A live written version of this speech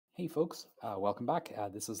Hey folks, welcome back.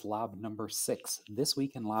 This is lab number 6. This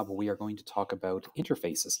week in lab we are going to talk about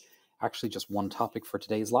interfaces. Actually just one topic for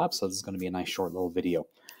today's lab, so this is going to be a nice short little video.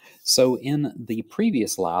 So in the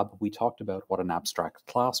previous lab we talked about what an abstract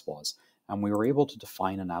class was, and we were able to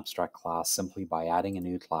define an abstract class simply by adding a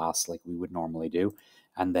new class like we would normally do,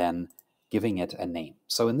 and then giving it a name.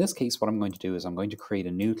 So in this case what I'm going to do is I'm going to create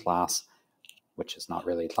a new class, which is not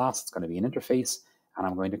really a class, it's going to be an interface, and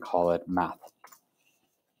I'm going to call it math.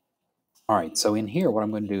 All right, so in here, what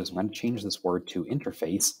I'm going to do is I'm going to change this word to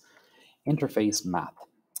interface math.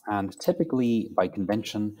 And typically, by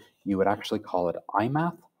convention, you would actually call it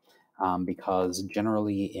iMath, because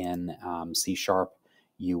generally in C#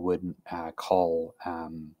 you would call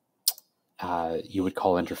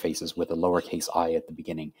interfaces with a lowercase I at the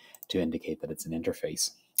beginning to indicate that it's an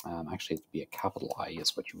interface. Actually, it would be a capital I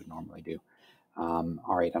is what you would normally do. All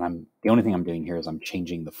right, and the only thing I'm doing here is I'm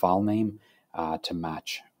changing the file name to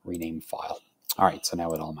match rename file. All right, so now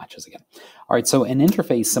it all matches again. All right, so an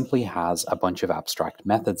interface simply has a bunch of abstract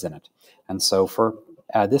methods in it. And so for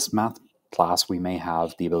this math class, we may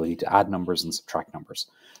have the ability to add numbers and subtract numbers.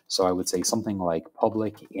 So I would say something like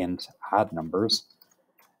public int add numbers.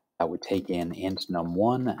 That would take in int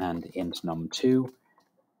num1 and int num2.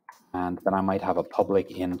 And then I might have a public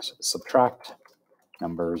int subtract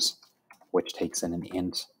numbers, which takes in an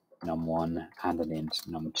int num1 and an int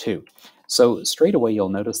num2. So straight away you'll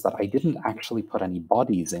notice that I didn't actually put any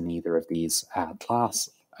bodies in either of these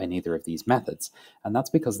methods, and that's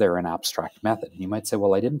because they're an abstract method. You might say,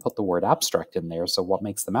 well, I didn't put the word abstract in there, so what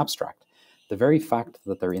makes them abstract? The very fact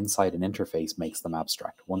that they're inside an interface makes them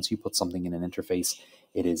abstract. Once you put something in an interface,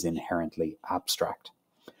 it is inherently abstract.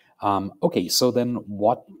 Okay, so then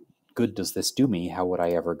what good does this do me? How would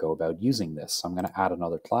I ever go about using this? So I'm going to add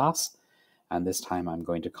another class, and this time I'm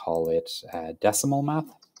going to call it decimal math.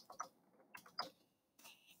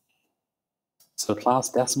 So class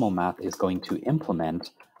decimal math is going to implement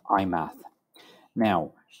iMath.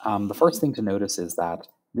 Now, the first thing to notice is that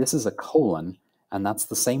this is a colon, and that's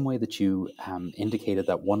the same way that you indicated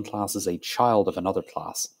that one class is a child of another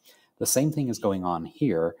class. The same thing is going on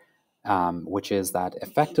here, which is that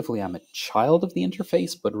effectively I'm a child of the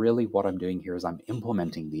interface, but really what I'm doing here is I'm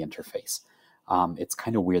implementing the interface. It's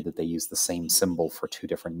kind of weird that they use the same symbol for two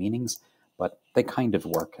different meanings, but they kind of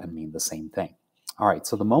work and mean the same thing. All right,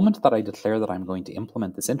 so the moment that I declare that I'm going to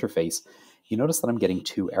implement this interface, you notice that I'm getting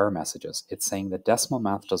two error messages. It's saying that decimal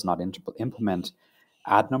math does not implement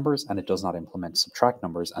add numbers and it does not implement subtract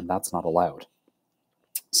numbers, and that's not allowed.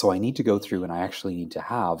 So I need to go through and I actually need to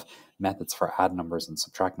have methods for add numbers and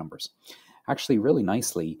subtract numbers. Actually, really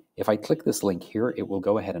nicely, if I click this link here, it will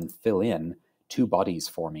go ahead and fill in two bodies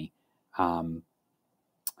for me. And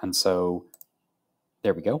so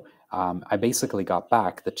there we go. I basically got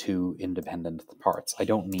back the two independent parts. I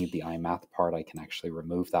don't need the iMath part. I can actually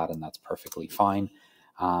remove that, and that's perfectly fine.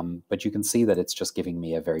 But you can see that it's just giving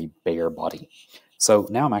me a very bare body. So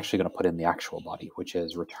now I'm actually going to put in the actual body, which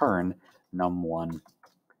is return num1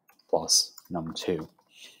 plus num2.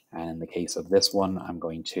 And in the case of this one, I'm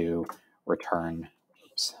going to return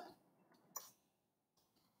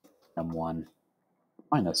num1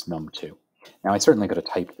 minus num2. Now, I certainly could have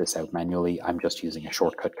typed this out manually. I'm just using a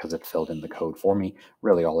shortcut because it filled in the code for me.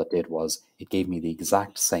 Really, all it did was it gave me the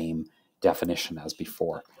exact same definition as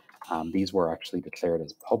before. These were actually declared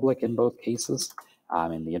as public in both cases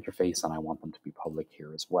in the interface, and I want them to be public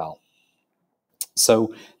here as well.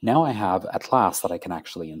 So now I have a class that I can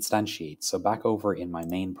actually instantiate. So back over in my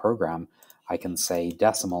main program, I can say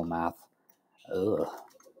decimal math.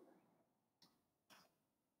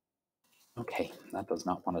 Okay, that does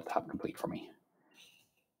not want to tab complete for me.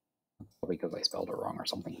 Probably because I spelled it wrong or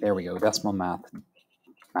something. There we go. Decimal math,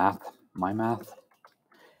 my math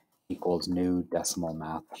equals new decimal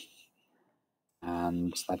math.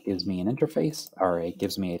 And that gives me an interface, or it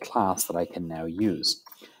gives me a class that I can now use.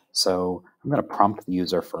 So I'm going to prompt the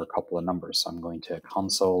user for a couple of numbers. So I'm going to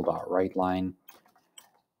console.writeLine,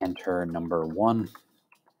 enter number 1,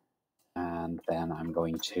 and then I'm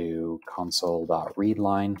going to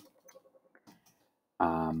console.readLine,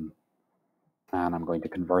 and I'm going to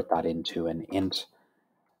convert that into an int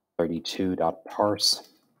 32.parse,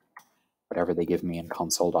 whatever they give me in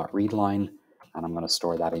console.readLine, and I'm going to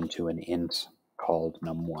store that into an int called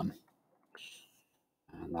num1.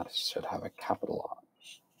 And that should have a capital I.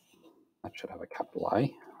 That should have a capital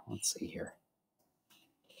I. Let's see here.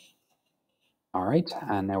 All right,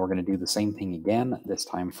 and now we're going to do the same thing again, this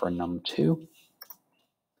time for num2.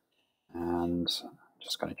 And I'm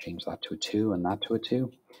just going to change that to a 2 and that to a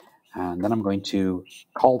 2. And then I'm going to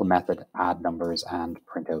call the method add numbers and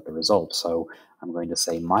print out the result. So I'm going to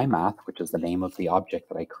say my math, which is the name of the object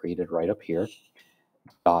that I created right up here,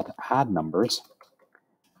 dot add numbers.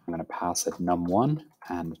 I'm going to pass it num1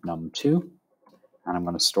 and num2, and I'm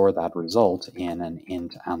going to store that result in an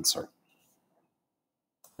int answer.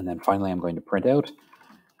 And then finally, I'm going to print out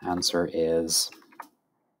answer is,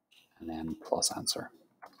 and then plus answer.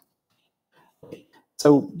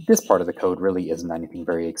 So this part of the code really isn't anything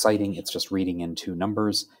very exciting. It's just reading in two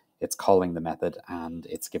numbers, it's calling the method, and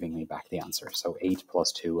it's giving me back the answer. So 8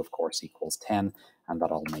 plus 2, of course, equals 10, and that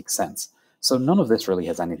all makes sense. So none of this really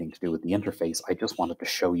has anything to do with the interface. I just wanted to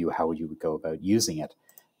show you how you would go about using it.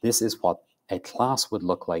 This is what a class would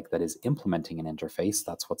look like that is implementing an interface.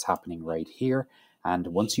 That's what's happening right here. And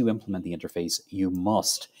once you implement the interface, you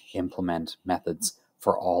must implement methods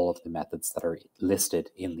for all of the methods that are listed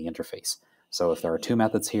in the interface. So if there are two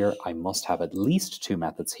methods here, I must have at least two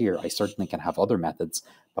methods here. I certainly can have other methods,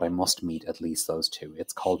 but I must meet at least those two.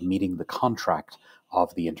 It's called meeting the contract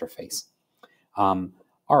of the interface. All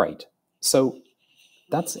right, so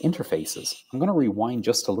that's interfaces. I'm going to rewind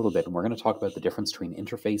just a little bit, and we're going to talk about the difference between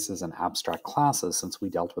interfaces and abstract classes, since we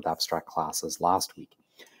dealt with abstract classes last week.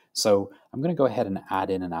 So I'm going to go ahead and add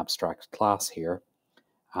in an abstract class here,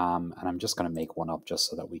 and I'm just going to make one up just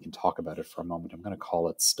so that we can talk about it for a moment. I'm going to call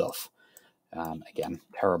it stuff. Again,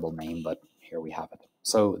 terrible name, but here we have it.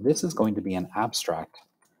 So this is going to be an abstract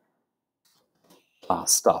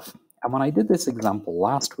class stuff. And when I did this example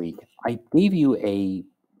last week, I gave you a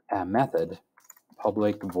method,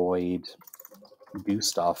 public void do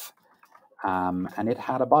stuff, and it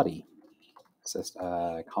had a body. It's just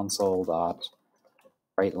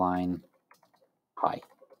console.writeLine hi.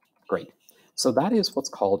 Great. So that is what's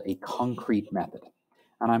called a concrete method.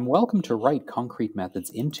 And I'm welcome to write concrete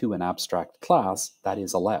methods into an abstract class. That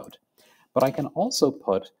is allowed. But I can also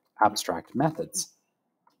put abstract methods.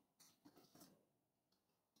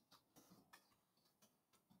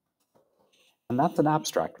 And that's an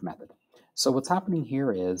abstract method. So what's happening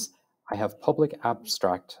here is I have public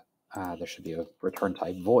abstract, there should be a return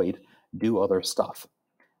type void, do other stuff.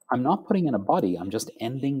 I'm not putting in a body, I'm just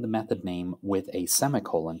ending the method name with a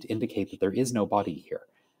semicolon to indicate that there is no body here.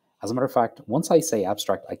 As a matter of fact, once I say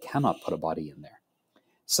abstract, I cannot put a body in there.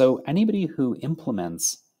 So anybody who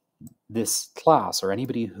implements this class, or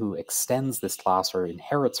anybody who extends this class or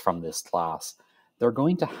inherits from this class, they're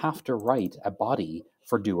going to have to write a body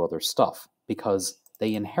for do other stuff because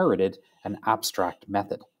they inherited an abstract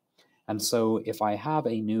method. And so if I have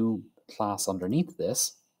a new class underneath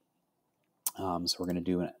this, so we're going to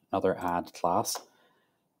do another add class.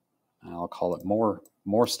 I'll call it more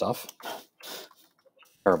stuff.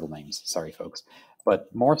 Terrible names, sorry folks.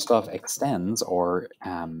 But more stuff extends or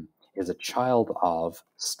is a child of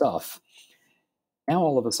stuff. Now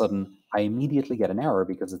all of a sudden, I immediately get an error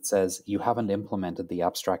because it says you haven't implemented the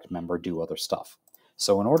abstract member do other stuff.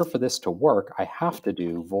 So in order for this to work, I have to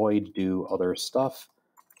do void do other stuff,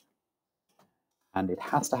 and it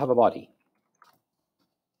has to have a body.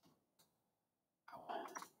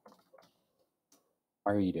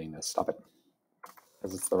 Why are you doing this? Stop it.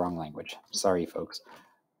 Because it's the wrong language. Sorry, folks.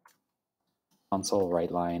 Console,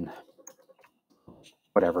 writeLine,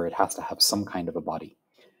 whatever, it has to have some kind of a body.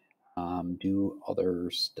 Do other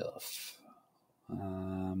stuff.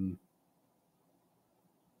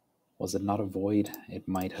 Was it not a void? It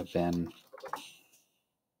might have been.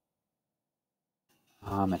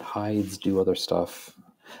 It hides do other stuff.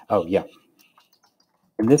 Oh, yeah.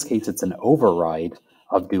 In this case, it's an override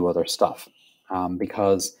of do other stuff,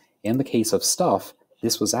 because in the case of stuff,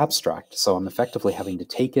 this was abstract, so I'm effectively having to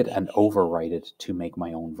take it and overwrite it to make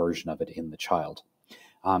my own version of it in the child.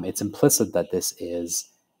 It's implicit that this is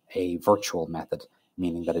a virtual method,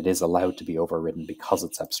 meaning that it is allowed to be overridden because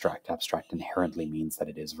it's abstract. Abstract inherently means that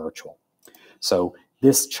it is virtual. So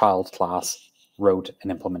this child class wrote an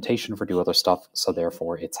implementation for do other stuff, so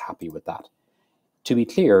therefore it's happy with that. To be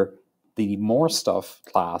clear, the more stuff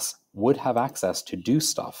class would have access to do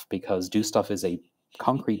stuff because do stuff is a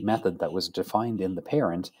concrete method that was defined in the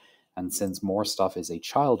parent, and since more stuff is a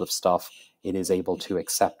child of stuff, it is able to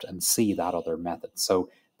accept and see that other method. So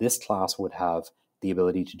this class would have the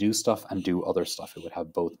ability to do stuff and do other stuff. It would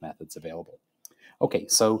have both methods available. Okay,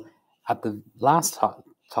 so at the last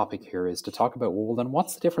topic here is to talk about, well, then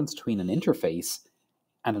what's the difference between an interface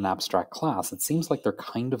and an abstract class? It seems like they're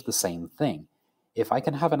kind of the same thing. If I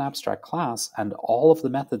can have an abstract class and all of the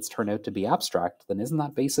methods turn out to be abstract, then isn't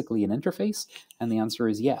that basically an interface? And the answer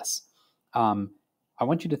is yes. I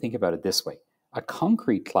want you to think about it this way. A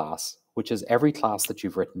concrete class, which is every class that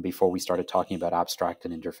you've written before we started talking about abstract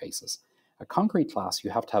and interfaces. A concrete class, you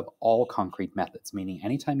have to have all concrete methods, meaning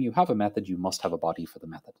anytime you have a method, you must have a body for the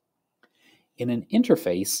method. In an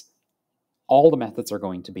interface, all the methods are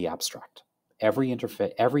going to be abstract. Every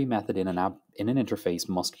method in an interface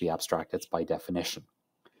must be abstract. It's by definition.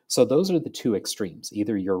 So those are the two extremes.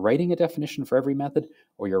 Either you're writing a definition for every method,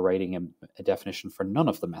 or you're writing a definition for none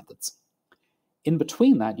of the methods. In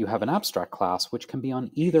between that, you have an abstract class, which can be on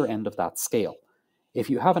either end of that scale. If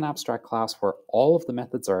you have an abstract class where all of the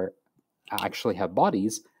methods actually have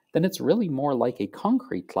bodies, then it's really more like a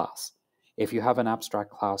concrete class. If you have an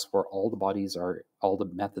abstract class where all the methods are all the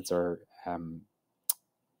methods are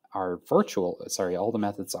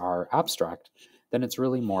abstract, then it's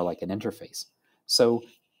really more like an interface. So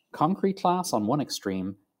concrete class on one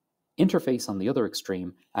extreme, interface on the other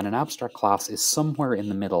extreme, and an abstract class is somewhere in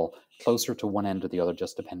the middle, closer to one end or the other,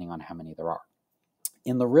 just depending on how many there are.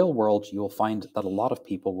 In the real world, you'll find that a lot of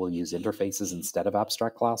people will use interfaces instead of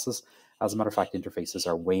abstract classes. As a matter of fact, interfaces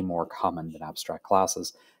are way more common than abstract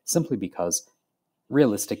classes, simply because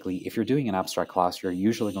realistically, if you're doing an abstract class, you're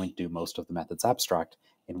usually going to do most of the methods abstract,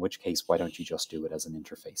 in which case, why don't you just do it as an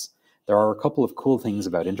interface? There are a couple of cool things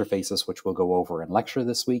about interfaces, which we'll go over in lecture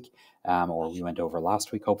this week, or we went over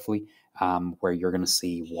last week, hopefully, where you're going to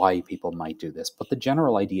see why people might do this. But the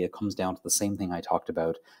general idea comes down to the same thing I talked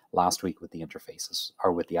about last week with the interfaces,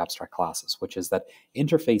 or with the abstract classes, which is that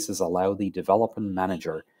interfaces allow the development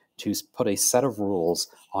manager to put a set of rules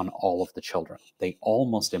on all of the children. They all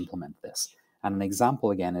must implement this. And an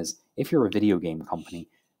example, again, is if you're a video game company,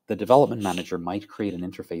 the development manager might create an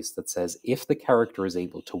interface that says if the character is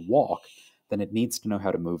able to walk, then it needs to know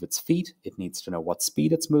how to move its feet, it needs to know what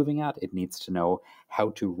speed it's moving at, it needs to know how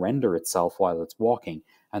to render itself while it's walking,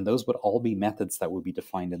 and those would all be methods that would be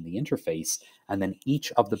defined in the interface, and then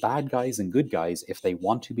each of the bad guys and good guys, if they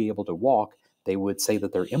want to be able to walk, they would say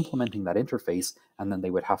that they're implementing that interface, and then they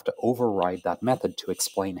would have to override that method to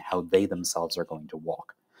explain how they themselves are going to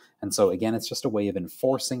walk. And so again, it's just a way of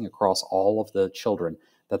enforcing across all of the children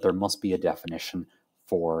that there must be a definition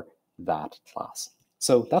for that class.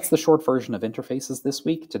 So that's the short version of interfaces this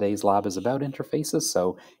week. Today's lab is about interfaces,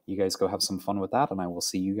 so you guys go have some fun with that, and I will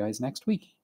see you guys next week.